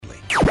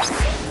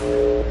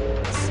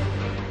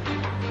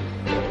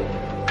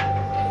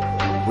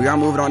We are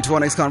moving on to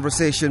our next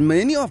conversation.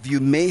 Many of you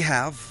may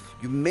have,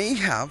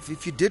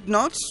 if you did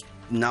not,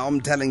 now I'm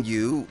telling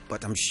you,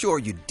 but I'm sure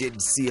you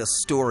did see a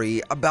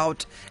story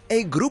about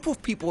a group of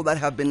people that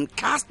have been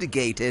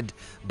castigated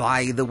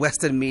by the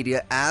Western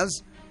media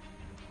as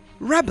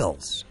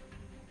rebels.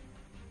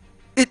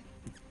 It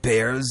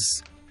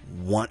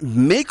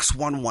makes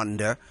one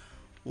wonder,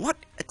 what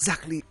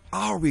exactly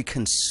are we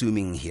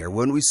consuming here?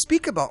 When we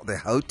speak about the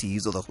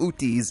Houthis or the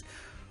Houthis,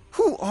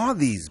 who are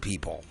these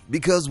people?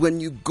 Because when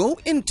you go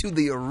into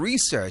the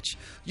research,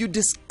 you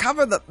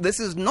discover that this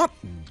is not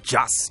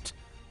just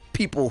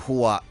people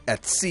who are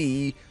at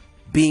sea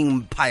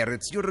being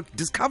pirates. You're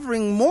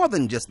discovering more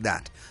than just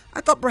that.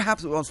 I thought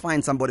perhaps we'll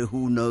find somebody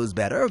who knows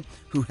better,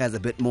 who has a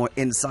bit more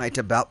insight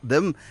about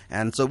them.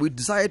 And so we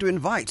decided to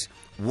invite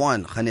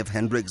one,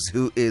 Hendricks,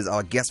 who is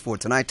our guest for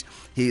tonight.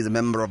 He is a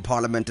member of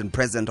parliament and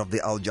president of the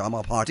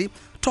Jama-AH party,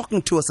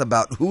 talking to us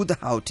about who the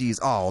Houthis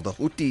are, or the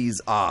Houthis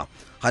are.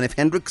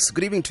 Hendricks,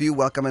 good evening to you.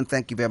 Welcome, and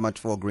thank you very much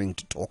for agreeing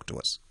to talk to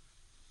us.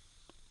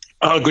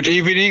 Good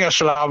evening.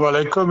 Assalamu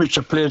alaikum. It's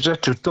a pleasure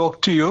to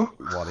talk to you.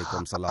 Wa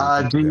alaikum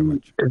salam. Thank you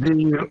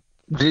very much.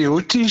 The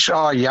Houthis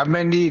are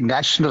Yemeni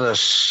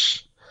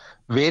nationalists,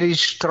 very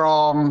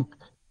strong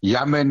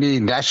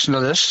Yemeni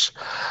nationalists,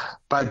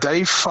 but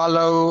they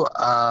follow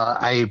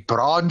a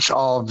branch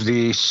of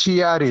the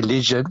Shia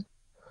religion,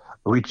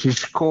 which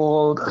is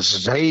called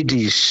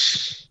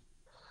Zaydis.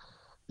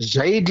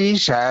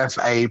 Zaydis have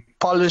a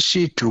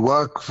policy to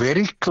work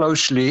very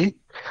closely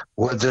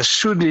with the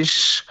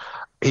Sunnis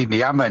in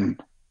Yemen.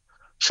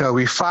 So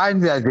we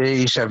find that there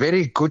is a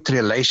very good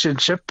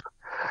relationship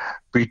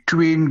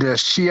between the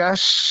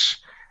Shias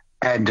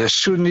and the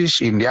Sunnis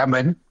in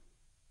Yemen.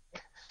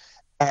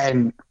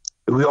 And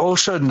we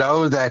also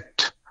know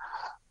that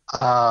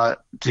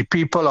the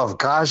people of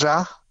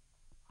Gaza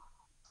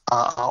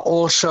are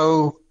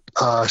also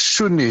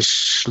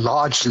Sunnis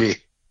largely.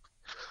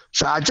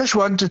 So I just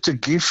wanted to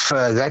give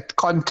that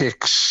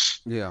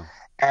context. Yeah.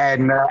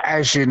 And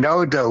as you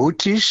know, the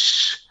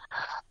Houthis,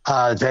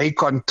 they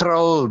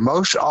control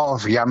most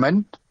of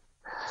Yemen.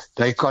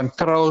 They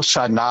control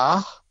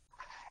Sana'a.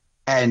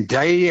 And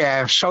they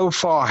have so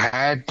far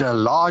had the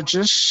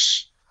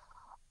largest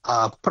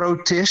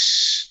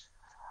protests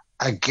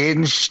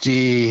against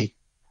the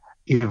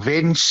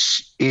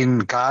events in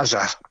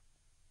Gaza.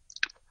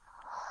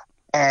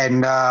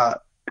 And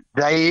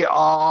they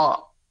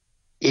are,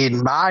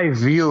 in my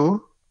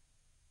view,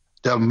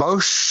 the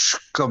most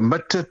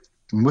committed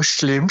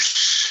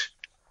Muslims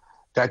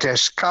that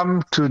has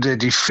come to the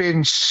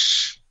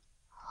defense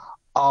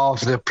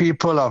of the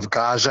people of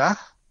Gaza.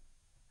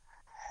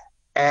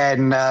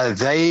 And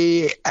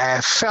they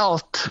have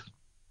felt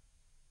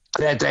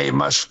that they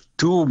must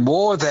do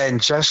more than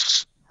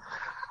just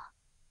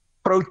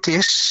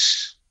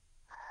protest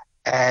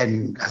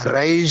and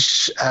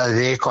raise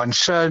their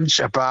concerns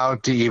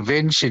about the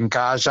events in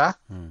Gaza.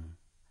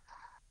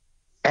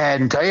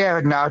 And they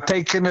have now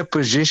taken a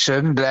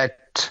position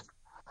that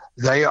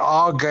they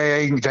are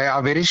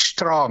very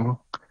strong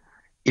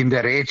in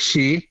the Red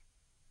Sea.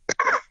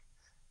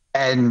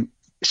 And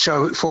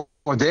so for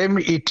them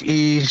it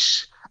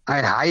is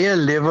a higher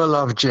level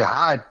of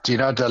jihad. You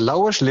know, the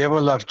lowest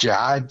level of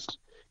jihad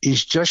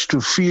is just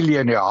to feel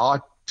in your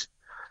heart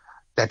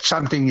that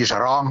something is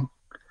wrong.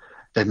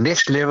 The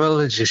next level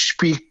is to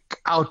speak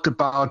out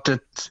about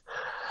it.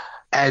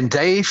 And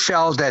they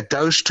felt that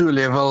those two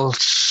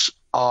levels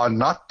are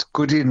not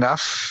good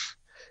enough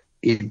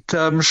in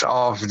terms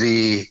of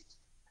the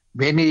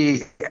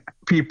many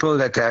people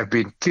that have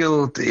been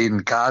killed in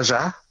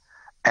Gaza,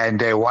 and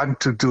they want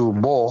to do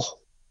more.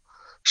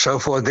 So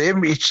for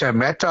them, it's a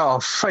matter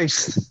of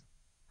faith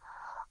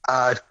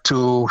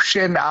to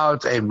send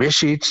out a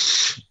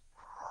message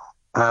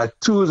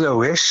to the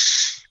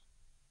West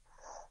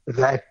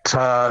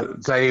that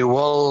they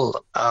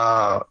will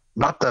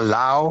not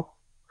allow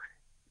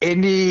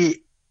any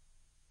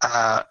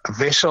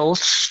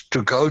vessels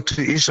to go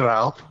to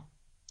Israel,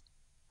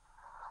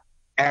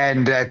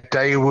 and that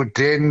they would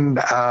then,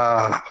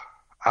 I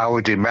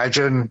would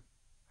imagine,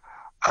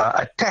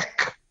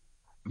 attack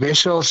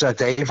vessels that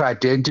they've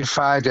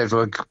identified that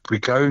will be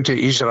going to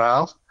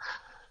Israel,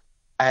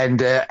 and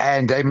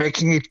they're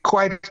making it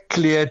quite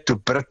clear to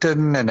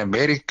Britain and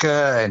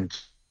America and.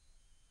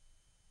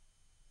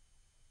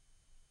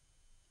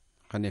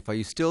 Ganief, are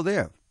you still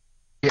there?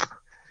 Yeah,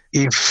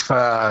 if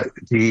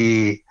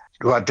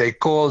what they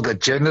call the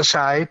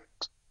genocide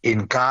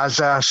in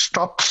Gaza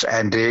stops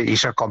and there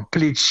is a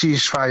complete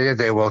ceasefire,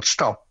 they will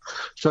stop.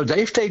 So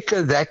they've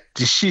taken that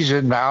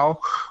decision now.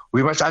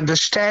 We must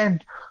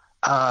understand.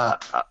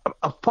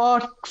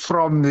 Apart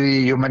from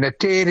the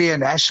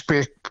humanitarian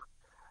aspect,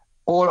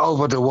 all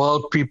over the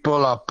world,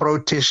 people are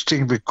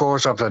protesting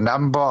because of the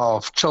number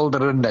of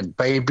children and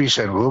babies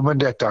and women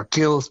that are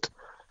killed.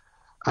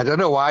 I don't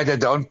know why they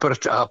don't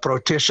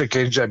protest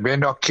against that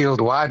men are killed,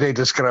 why they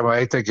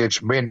discriminate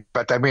against men.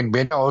 But I mean,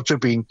 men are also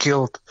being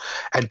killed,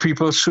 and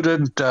people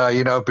shouldn't,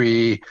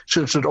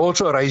 should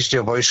also raise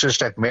their voices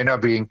that men are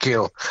being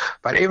killed.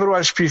 But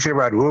everyone's speaking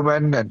about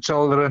women and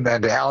children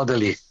and the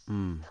elderly.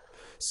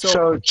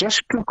 So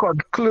just to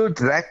conclude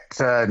that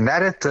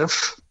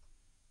narrative,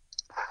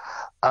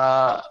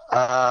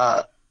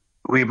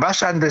 we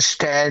must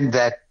understand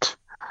that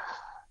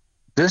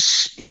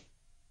this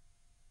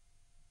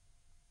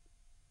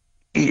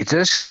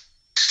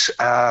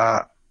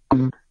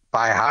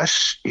by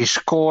us is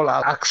called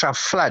Al-Aqsa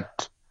flood.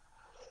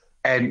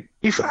 And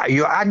if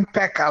you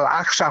unpack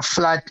Al-Aqsa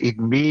flood, it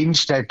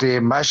means that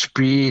there must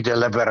be the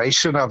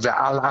liberation of the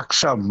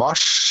Al-Aqsa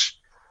mosque,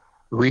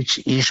 which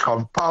is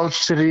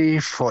compulsory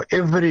for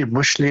every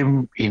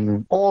Muslim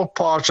in all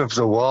parts of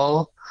the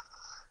world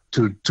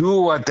to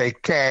do what they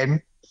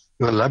can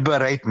to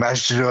liberate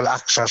Masjid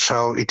al-Aqsa.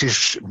 So it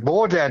is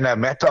more than a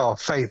matter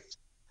of faith.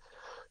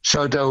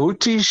 So the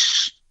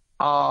Houthis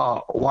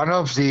are one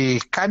of the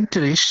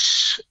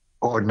countries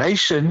or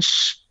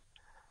nations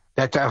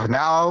that have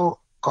now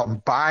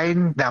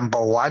combined,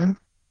 number one,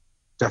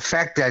 the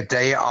fact that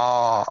they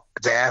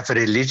have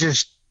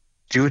religious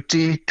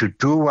duty to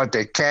do what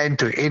they can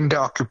to end the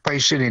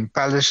occupation in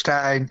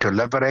Palestine, to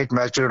liberate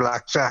Masjid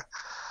al-Aqsa,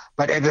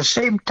 but at the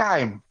same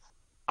time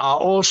are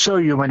also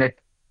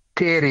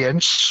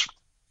humanitarians.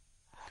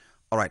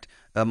 All right.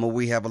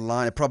 We have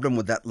a problem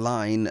with that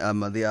line.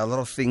 There are a lot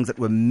of things that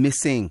we're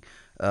missing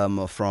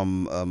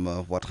from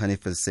what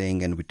Ganief is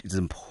saying, and it is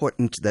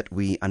important that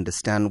we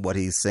understand what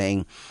he's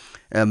saying.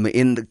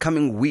 In the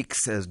coming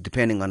weeks,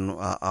 depending on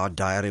our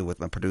diary with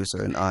my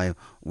producer and I,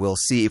 we'll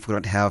see if we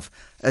don't have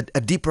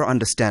a deeper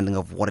understanding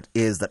of what it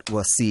is that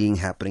we're seeing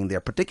happening there,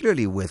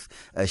 particularly with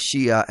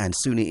Shia and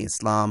Sunni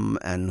Islam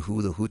and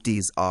who the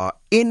Houthis are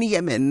in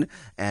Yemen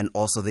and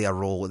also their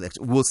role.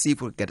 We'll see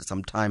if we'll get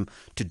some time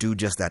to do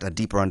just that, a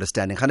deeper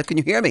understanding. Ganief, can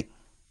you hear me?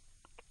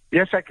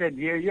 Yes, I can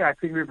hear you. I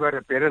think we've got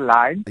a better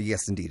line.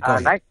 Yes, indeed. Go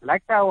ahead.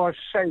 Like I was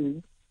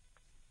saying,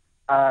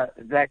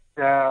 that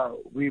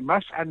we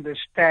must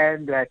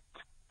understand that,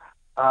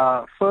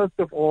 first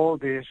of all,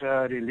 there's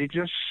a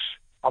religious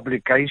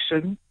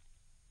obligation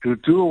to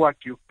do what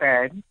you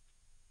can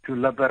to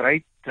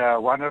liberate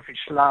one of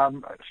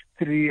Islam's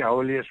three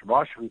holiest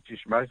mosques, which is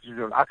Masjid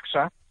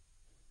al-Aqsa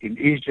in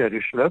East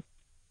Jerusalem.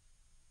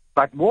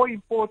 But more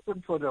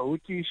important for the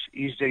Houthis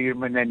is the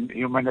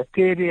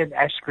humanitarian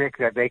aspect,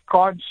 that they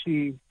can't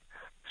see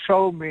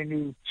so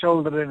many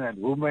children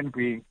and women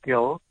being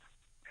killed.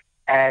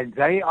 And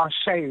they are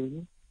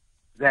saying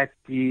that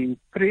the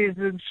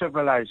present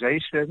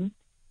civilization,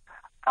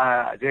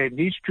 there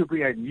needs to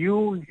be a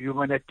new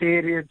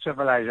humanitarian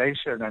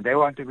civilization, and they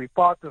want to be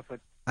part of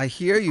it. I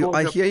hear you,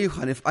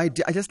 Ganief. I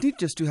just need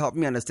to help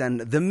me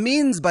understand the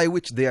means by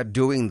which they are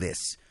doing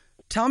this.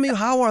 Tell me,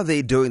 how are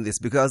they doing this?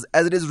 Because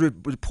as it is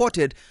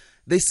reported,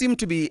 they seem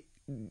to be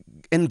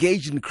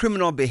engaged in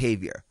criminal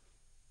behavior.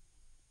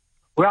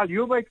 Well,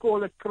 you may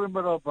call it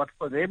criminal, but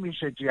for them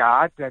it's a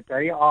jihad, that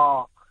they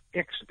are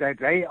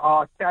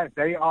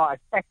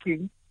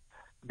attacking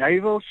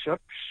naval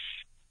ships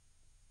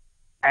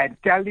and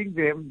telling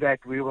them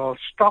that we will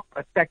stop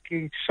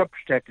attacking ships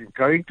that is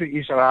going to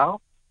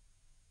Israel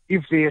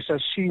if there's a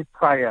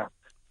ceasefire.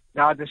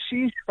 Now, the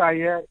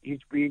ceasefire is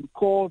being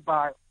called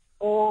by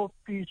all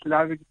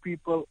peace-loving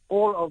people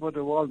all over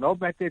the world, no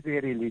matter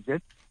their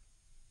religion.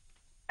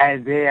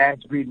 And there has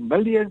been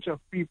millions of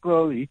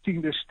people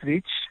hitting the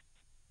streets.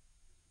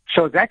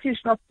 So that is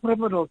not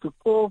criminal. To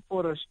call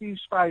for a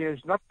ceasefire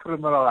is not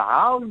criminal.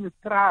 How you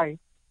try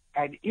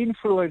and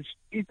influence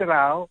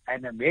Israel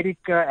and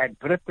America and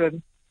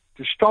Britain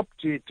to stop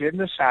the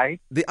genocide.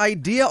 The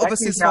idea of a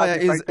ceasefire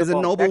is a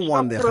noble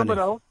one there,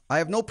 Ganief. I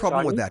have no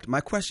problem with that.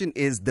 My question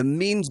is the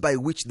means by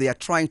which they are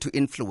trying to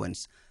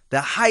influence. The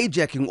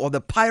hijacking or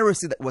the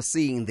piracy that we're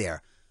seeing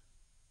there.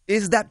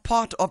 Is that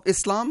part of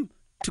Islam,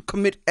 to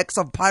commit acts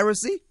of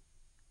piracy?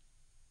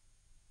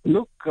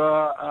 Look,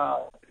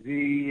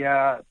 they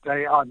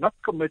are not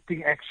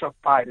committing acts of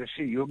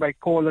piracy. You may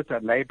call it a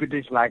label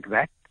like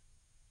that,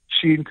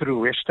 seen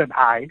through Western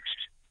eyes.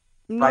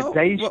 No,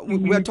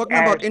 we're talking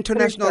about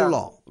international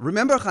law.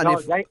 Remember,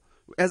 Ganief,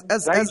 as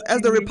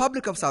the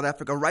Republic of South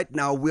Africa right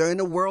now, we're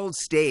in a world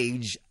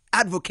stage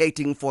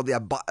advocating for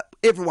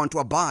everyone to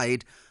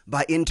abide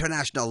by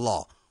international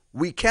law.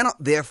 We cannot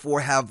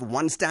therefore have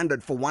one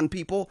standard for one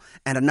people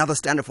and another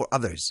standard for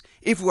others.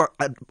 If we are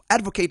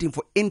advocating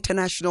for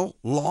international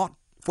law,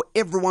 for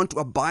everyone to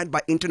abide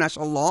by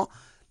international law,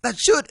 that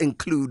should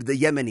include the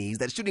Yemenis,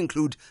 that should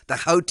include the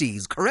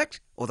Houthis, correct?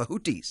 Or the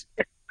Houthis.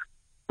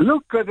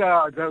 Look, the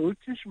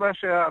Houthis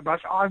must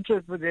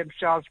answer for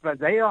themselves, but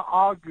they are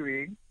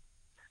arguing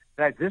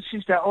that this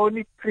is the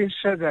only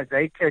pressure that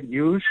they can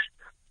use,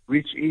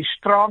 which is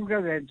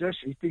stronger than just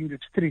hitting the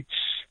streets.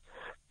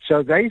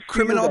 So they feel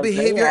criminal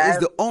behavior is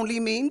the only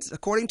means,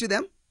 according to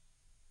them?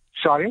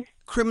 Sorry?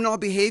 Criminal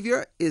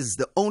behavior is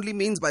the only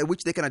means by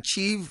which they can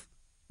achieve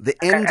the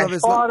ends of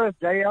Islam? As far as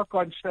they are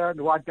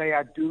concerned, what they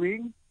are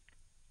doing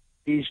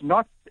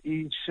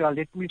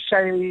let me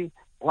say,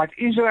 what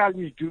Israel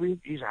is doing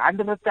is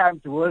 100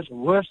 times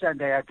worse than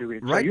they are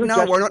doing. Right so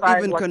now, we're not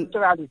even what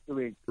Israel is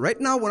doing.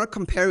 Right now, we're not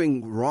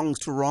comparing wrongs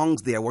to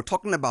wrongs there. We're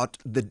talking about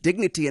the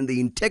dignity and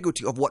the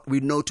integrity of what we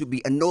know to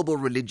be a noble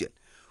religion.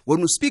 When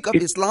we speak of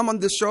Islam on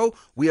this show,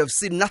 we have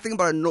seen nothing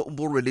but a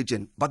noble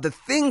religion. But the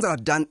things that are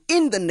done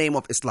in the name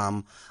of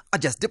Islam are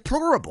just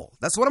deplorable.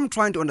 That's what I'm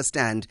trying to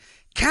understand.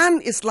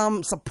 Can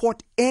Islam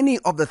support any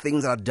of the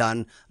things that are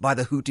done by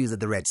the Houthis at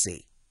the Red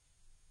Sea?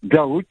 The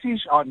Houthis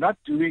are not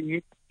doing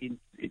it.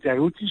 The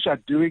Houthis are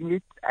doing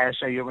it as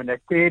a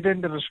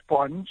humanitarian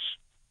response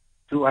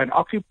to an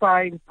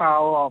occupying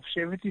power of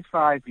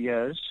 75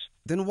 years.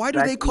 Then why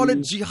do they call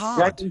it jihad?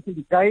 That is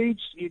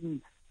engaged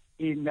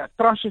in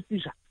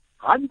atrocities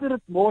 100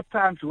 more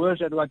times worse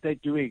than what they're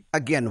doing.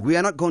 Again, we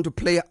are not going to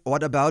play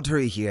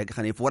whataboutery here,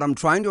 Ganief. What I'm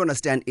trying to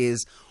understand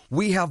is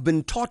we have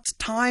been taught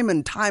time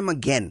and time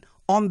again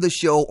on the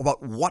show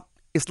about what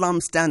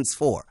Islam stands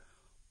for.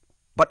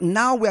 But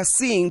now we're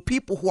seeing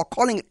people who are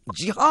calling it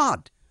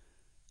jihad.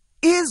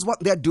 Is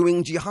what they're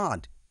doing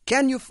jihad?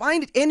 Can you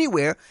find it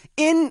anywhere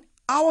in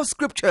our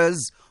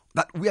scriptures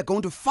that we are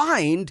going to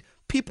find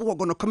people who are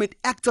going to commit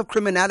acts of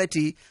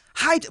criminality?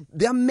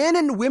 There are men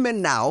and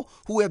women now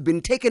who have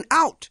been taken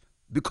out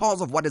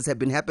because of what has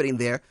been happening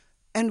there,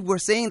 and we're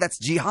saying that's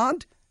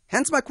jihad?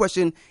 Hence my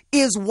question,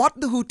 is what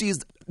the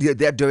Houthis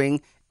they're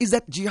doing, is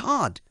that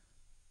jihad?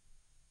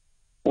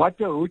 What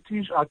the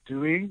Houthis are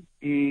doing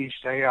is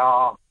they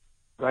are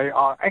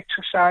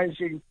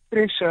exercising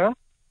pressure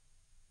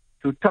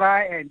to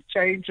try and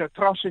change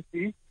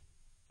atrocity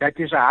that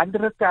is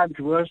 100 times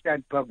worse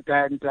than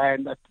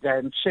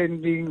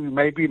sending,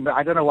 maybe,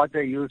 I don't know what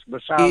they use,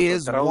 missiles.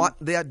 Is what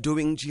they are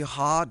doing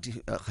jihad,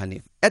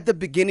 Ganief? At the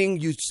beginning,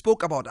 you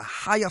spoke about a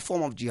higher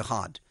form of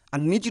jihad. I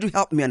need you to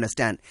help me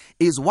understand.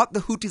 Is what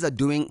the Houthis are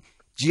doing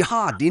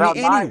jihad in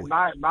any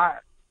way?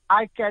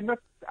 I cannot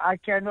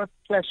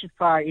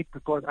classify it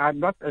because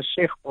I'm not a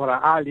sheikh or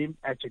an alim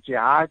as a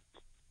jihad,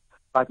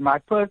 but my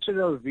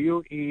personal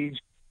view is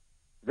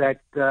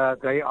that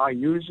they are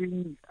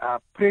using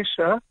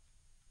pressure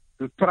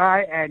to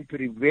try and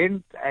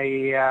prevent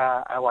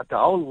what the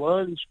whole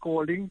world is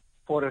calling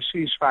for a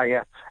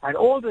ceasefire. And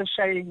all they're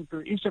saying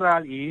to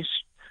Israel is,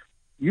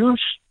 you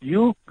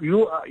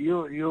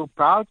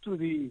bow to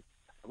the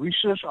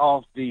wishes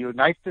of the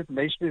United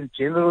Nations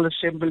General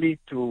Assembly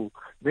to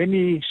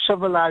many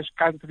civilized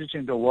countries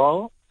in the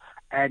world,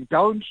 and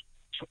don't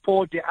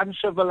support the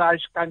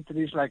uncivilized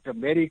countries like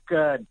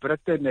America and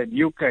Britain and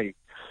UK.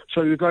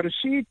 So you've got to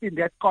see it in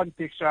that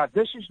context.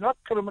 This is not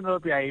criminal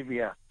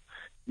behavior.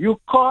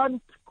 You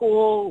can't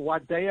call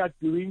what they are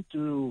doing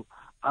to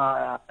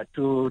Ganief,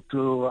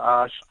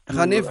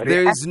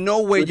 there is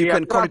no way you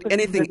can call it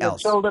anything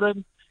else.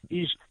 Children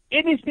is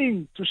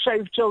anything to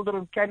save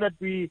children cannot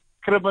be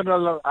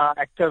criminal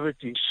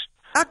activities.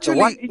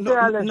 Actually, no,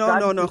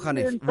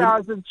 Ganief.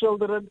 10,000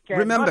 children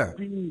Remember,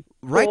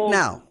 right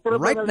now,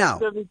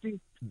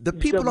 the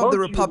people of the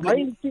Republic,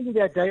 main thing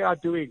that they are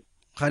doing.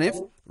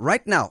 Ganief,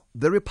 right now,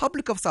 the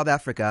Republic of South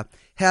Africa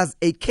has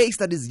a case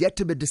that is yet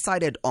to be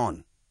decided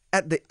on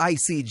at the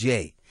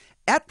ICJ.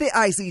 At the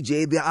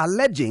ICJ, they are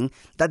alleging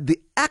that the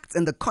acts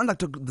and the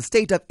conduct of the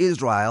state of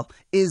Israel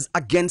is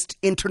against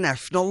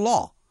international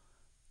law.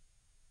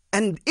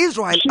 And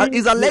Israel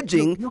is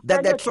alleging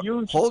that they're...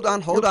 Hold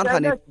on,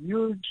 Ganief.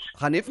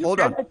 Ganief,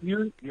 hold on.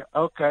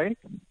 Okay.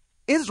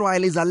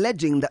 Israel is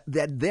alleging that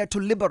they're there to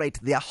liberate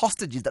their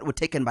hostages that were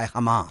taken by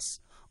Hamas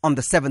on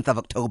the 7th of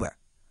October.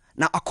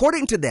 Now,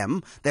 according to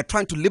them, they're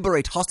trying to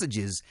liberate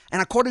hostages.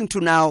 And according to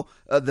now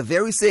the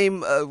very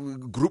same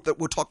group that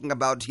we're talking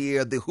about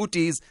here, the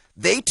Houthis,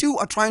 they too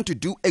are trying to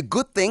do a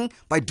good thing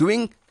by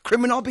doing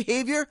criminal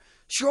behavior.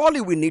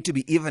 Surely we need to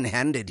be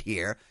even-handed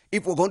here.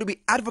 If we're going to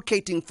be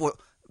advocating for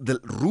the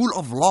rule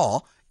of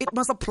law, it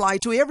must apply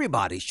to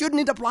everybody.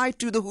 Shouldn't it apply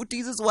to the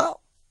Houthis as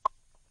well?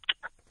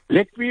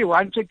 Let me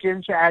once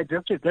again say I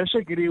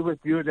disagree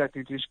with you that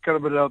it is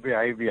criminal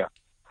behavior.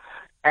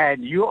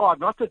 And you are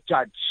not a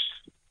judge.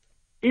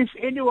 If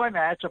anyone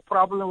has a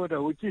problem with the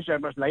Houthis, they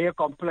must lay a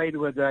complaint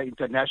with the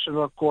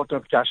International Court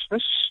of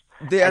Justice.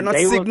 They are not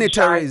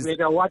signatories. The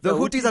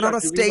Houthis are not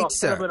a state,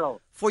 sir. Criminal.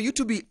 For you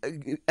to be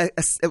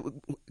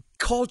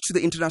called to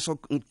the international,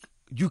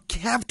 you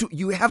have to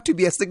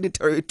be a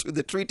signatory to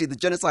the treaty, the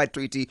genocide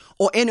treaty,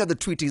 or any of the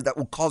treaties that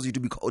will cause you to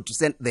be called to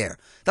sent there.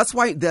 That's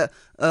why the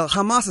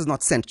Hamas is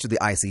not sent to the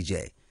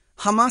ICJ.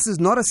 Hamas is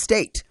not a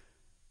state.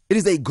 It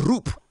is a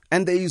group.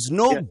 And there is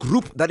no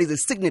group that is a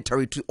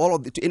signatory to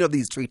any of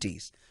these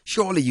treaties.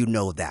 Surely you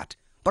know that.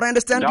 But I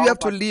understand you have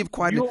to leave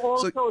quietly. You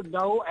also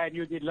know, and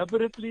you're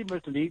deliberately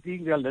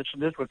misleading your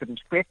listeners with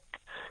respect.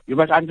 You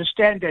must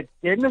understand that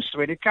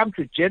when it comes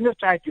to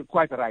genocide, you're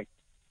quite right.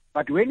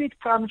 But when it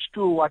comes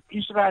to what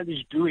Israel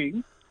is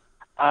doing,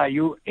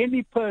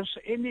 any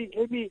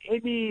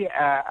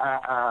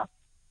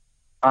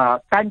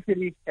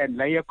country can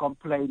lay a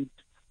complaint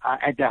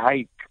at The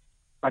Hague.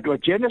 But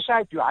with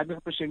genocide, you're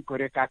 100%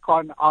 correct. I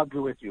can't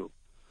argue with you.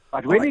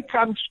 But when it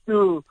comes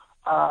to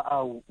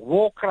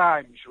war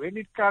crimes, when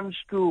it comes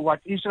to what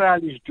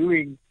Israel is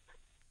doing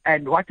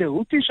and what the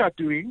Houthis are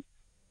doing,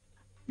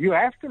 you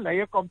have to lay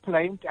a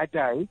complaint at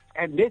the Hague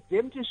and let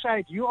them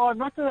decide. You are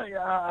not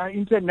an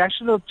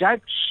international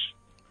judge.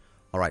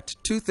 All right.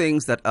 Two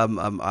things that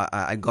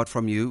I got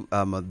from you.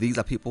 These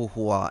are people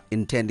who are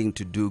intending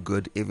to do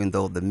good, even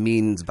though the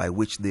means by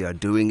which they are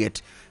doing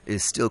it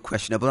is still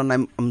questionable.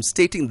 And I'm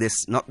stating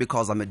this not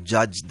because I'm a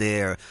judge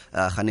there.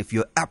 Ganief,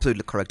 you're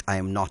absolutely correct. I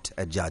am not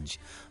a judge.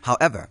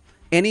 However,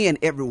 any and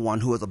everyone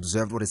who has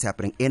observed what is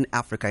happening in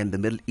Africa and the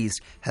Middle East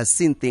has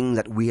seen things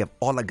that we have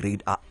all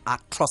agreed are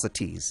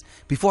atrocities.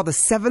 Before the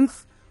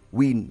 7th,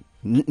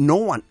 no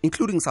one,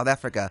 including South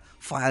Africa,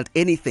 filed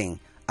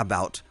anything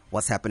about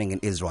what's happening in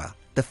Israel.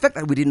 The fact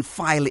that we didn't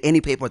file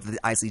any paper to the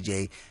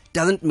ICJ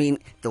doesn't mean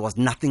there was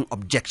nothing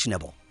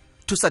objectionable.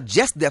 To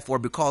suggest, therefore,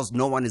 because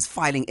no one is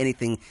filing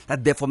anything,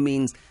 that therefore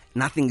means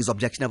nothing is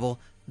objectionable,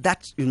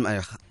 that, in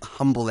my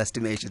humble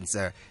estimation,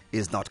 sir,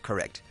 is not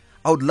correct.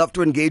 I would love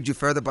to engage you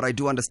further, but I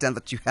do understand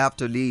that you have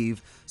to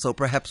leave, so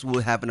perhaps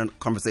we'll have a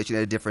conversation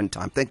at a different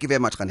time. Thank you very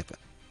much, Ganief.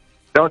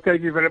 No,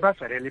 thank you very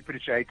much. I really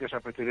appreciate this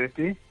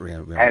opportunity.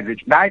 And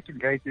it's nice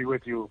engaging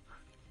with you.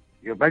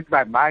 You make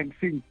my mind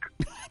think.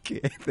 Okay,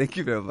 thank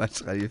you very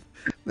much, Ganief.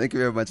 Thank you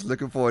very much.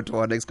 Looking forward to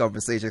our next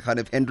conversation.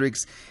 Ganief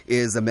Hendricks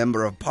is a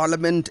member of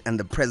parliament and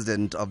the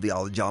president of the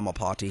Al-Jama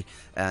party.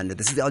 And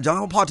this is the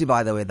Al-Jama party,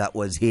 by the way, that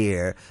was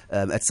here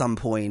at some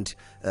point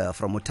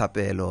from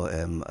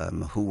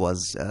Mutapelo, who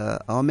was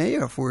our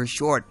mayor for a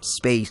short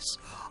space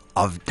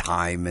of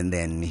time, and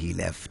then he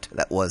left.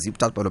 He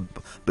talked about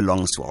it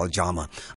belongs to Al-Jama.